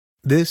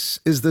This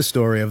is the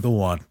story of the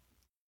one.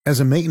 As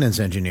a maintenance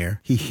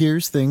engineer, he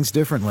hears things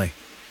differently.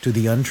 To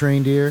the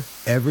untrained ear,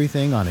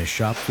 everything on his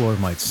shop floor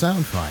might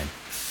sound fine,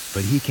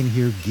 but he can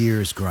hear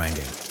gears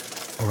grinding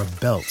or a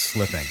belt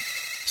slipping.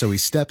 So he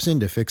steps in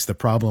to fix the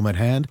problem at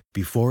hand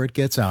before it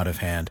gets out of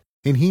hand.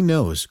 And he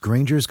knows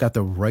Grainger's got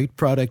the right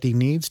product he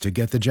needs to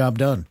get the job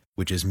done,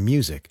 which is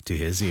music to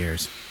his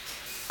ears.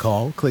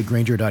 Call, click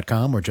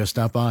Grainger.com, or just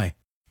stop by.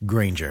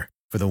 Grainger,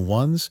 for the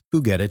ones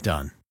who get it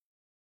done.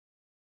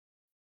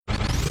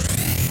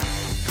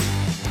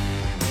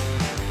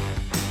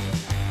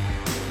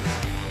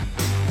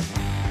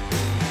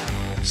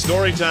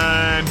 Story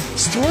time!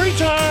 Story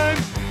time!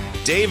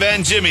 Dave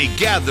and Jimmy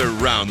gather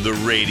round the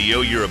radio.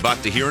 You're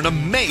about to hear an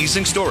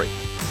amazing story.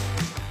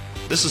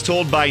 This is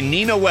told by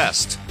Nina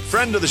West,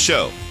 friend of the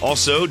show,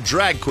 also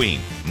drag queen.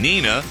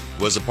 Nina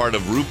was a part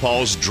of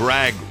RuPaul's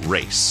Drag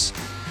Race.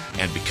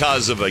 And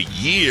because of a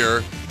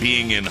year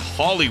being in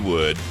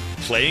Hollywood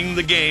playing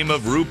the game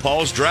of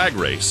RuPaul's Drag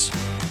Race,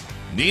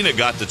 Nina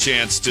got the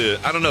chance to,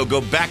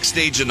 go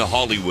backstage into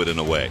Hollywood in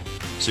a way.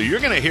 So you're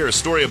going to hear a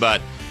story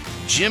about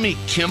Jimmy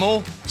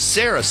Kimmel,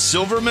 Sarah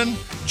Silverman,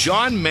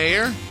 John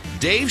Mayer,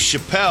 Dave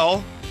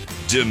Chappelle,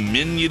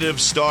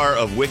 diminutive star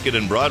of Wicked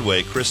and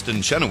Broadway,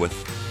 Kristen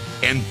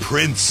Chenoweth, and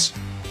Prince.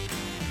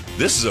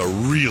 This is a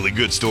really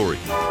good story.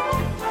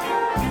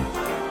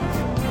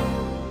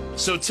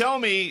 So tell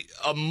me,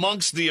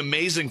 amongst the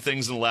amazing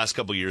things in the last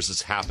couple of years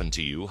that's happened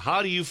to you,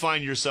 how do you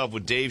find yourself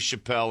with Dave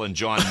Chappelle and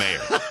John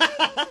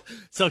Mayer?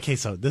 So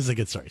this is a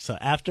good story. So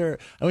after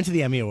I went to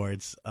the Emmy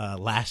Awards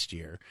last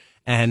year,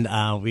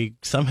 and we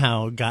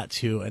somehow got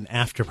to an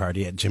after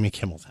party at Jimmy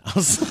Kimmel's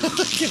house.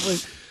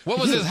 What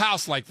was his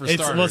house like for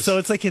starters? Well, so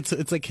it's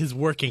like his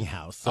working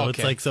house. So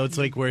okay. it's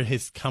like where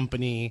his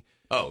company.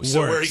 Oh, so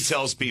works. where he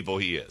tells people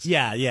he is.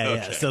 Yeah.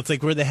 Okay. So it's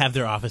like where they have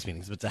their office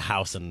meetings, but it's a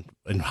house in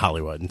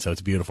Hollywood, and so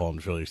it's beautiful and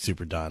it's really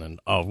super done and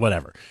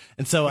whatever.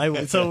 And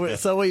so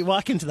so we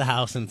walk into the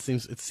house and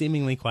it's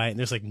seemingly quiet and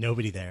there's like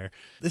nobody there.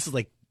 This is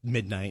like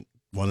midnight,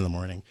 1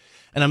 a.m,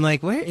 and I'm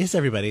like, where is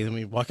everybody? And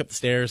we walk up the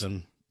stairs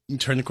and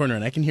turn the corner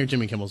and I can hear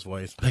Jimmy Kimmel's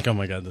voice. Like, oh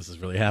my God, this is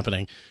really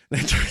happening.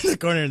 And I turn the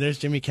corner and there's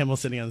Jimmy Kimmel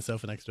sitting on the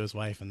sofa next to his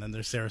wife, and then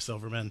there's Sarah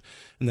Silverman,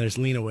 and there's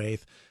Lena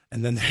Waithe,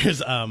 and then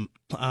there's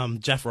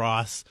Jeff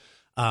Ross.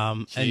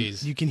 And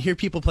you can hear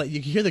people play.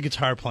 You can hear the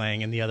guitar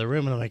playing in the other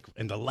room, and I'm like,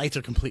 and the lights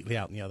are completely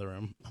out in the other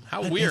room.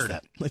 How weird!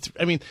 That?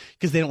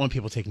 Because they don't want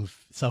people taking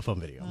cell phone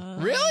video.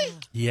 Really?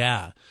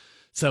 Yeah.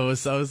 So I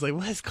was like,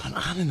 what is going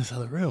on in this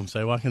other room?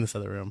 So I walk in this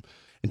other room,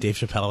 and Dave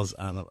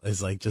Chappelle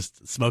is like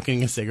just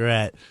smoking a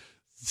cigarette,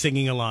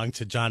 singing along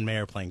to John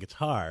Mayer playing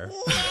guitar.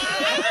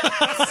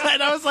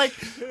 And I was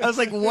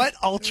like, what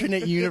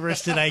alternate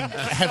universe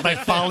have I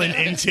fallen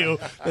into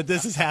that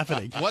this is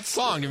happening? What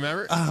song? Do you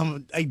remember?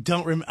 I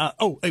don't remember.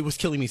 It was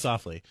Killing Me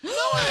Softly. No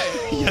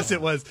way. Yes,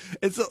 it was.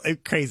 It's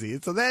crazy.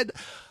 So then,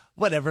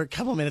 whatever, a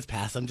couple minutes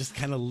pass. I'm just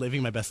kind of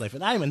living my best life.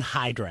 And I'm in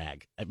high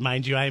drag.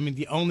 Mind you, I am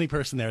the only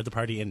person there at the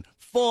party in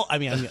full. I'm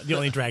the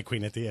only drag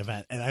queen at the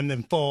event. And I'm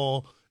in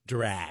full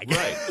drag.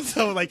 Right.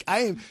 So, I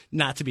am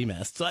not to be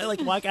missed. So I,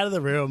 walk out of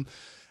the room.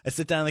 I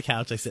sit down on the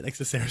couch. I sit next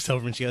to Sarah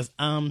Silverman. She goes,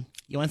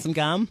 you want some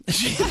gum?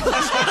 She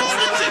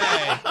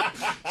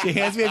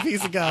hands me a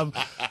piece of gum.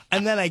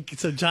 And then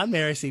so John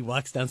Mayer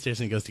walks downstairs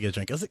and he goes to get a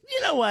drink. I was like,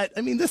 you know what?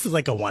 I mean, this is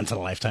like a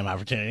once-in-a-lifetime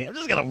opportunity. I'm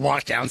just going to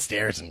walk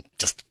downstairs and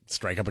just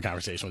strike up a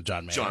conversation with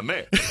John Mayer. John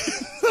Mayer.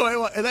 So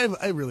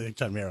I really like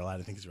John Mayer a lot.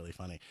 I think he's really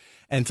funny.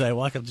 And so I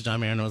walk up to John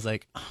Mayer and I was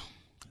like,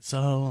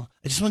 so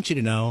I just want you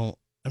to know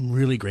I'm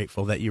really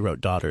grateful that you wrote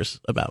Daughters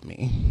about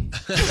me.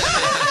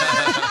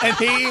 And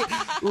he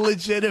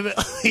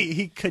legitimately,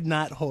 he could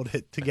not hold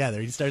it together.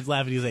 He starts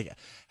laughing. He's like,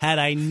 had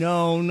I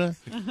known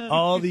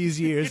all these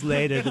years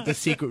later that the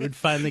secret would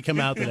finally come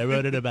out that I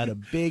wrote it about a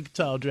big,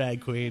 tall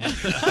drag queen.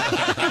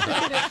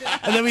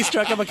 And then we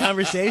struck up a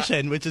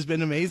conversation, which has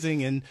been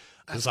amazing. And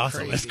it was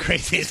awesome. Crazy. It's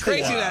crazy. It's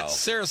crazy that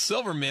Sarah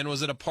Silverman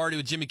was at a party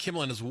with Jimmy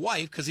Kimmel and his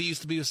wife because he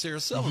used to be with Sarah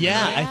Silverman.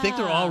 Yeah, right? I think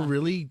they're all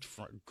really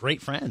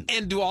great friends.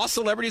 And do all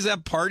celebrities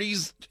have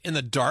parties in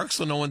the dark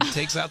so no one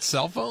takes out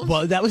cell phones?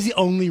 Well, that was the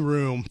only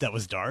room that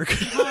was dark.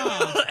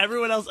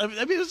 Everyone else,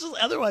 it was just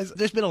otherwise.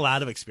 There's been a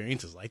lot of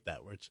experiences like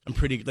that, which I'm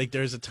pretty,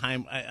 there's a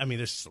time,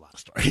 there's just a lot of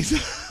stories.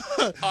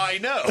 I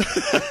know.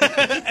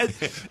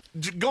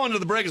 Going to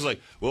the break is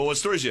like, well, what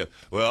stories you have?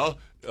 Well,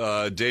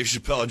 Dave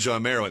Chappelle and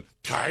John Mayer went,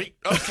 tight,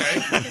 okay.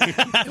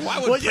 Why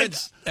would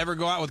Prince ever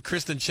go out with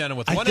Kristen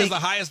Chenoweth? One has the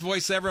highest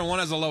voice ever and one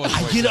has the lowest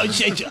voice ever.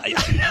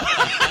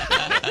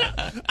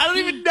 I don't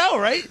even know,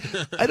 right?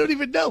 I don't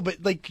even know, but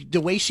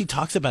the way she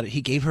talks about it,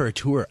 he gave her a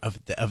tour of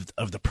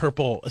the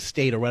Purple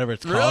Estate or whatever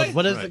it's called. Really?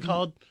 What is it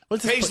called?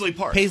 What's Paisley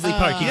Park. Paisley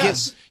Park.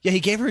 Yes. He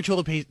gave her a tour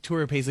of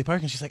Paisley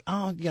Park, and she's like,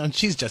 and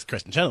she's just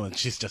Kristen Chenoweth.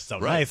 She's just so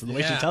nice, and the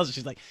way she tells it,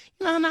 she's like,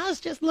 I was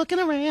just looking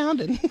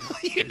around, and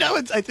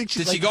I think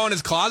she's Did she go in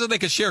his closet? They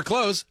could share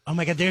clothes. Oh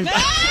my God, there's.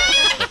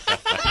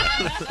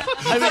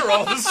 They're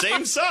all the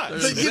same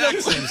size.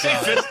 Exact same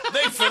size.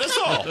 They fit us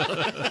all.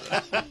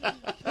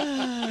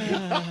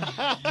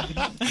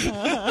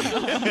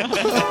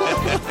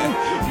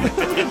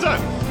 Good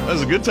time. That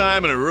was a good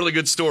time and a really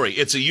good story.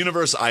 It's a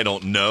universe I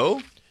don't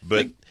know,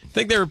 but I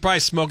think they were probably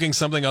smoking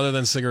something other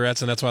than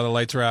cigarettes, and that's why the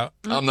lights are out.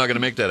 I'm not going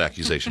to make that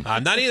accusation.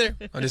 I'm not either.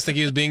 I just think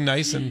he was being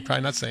nice and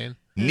probably not saying.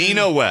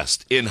 Nina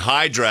West in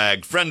High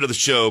Drag, friend of the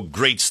show,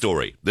 great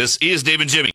story. This is Dave and Jimmy.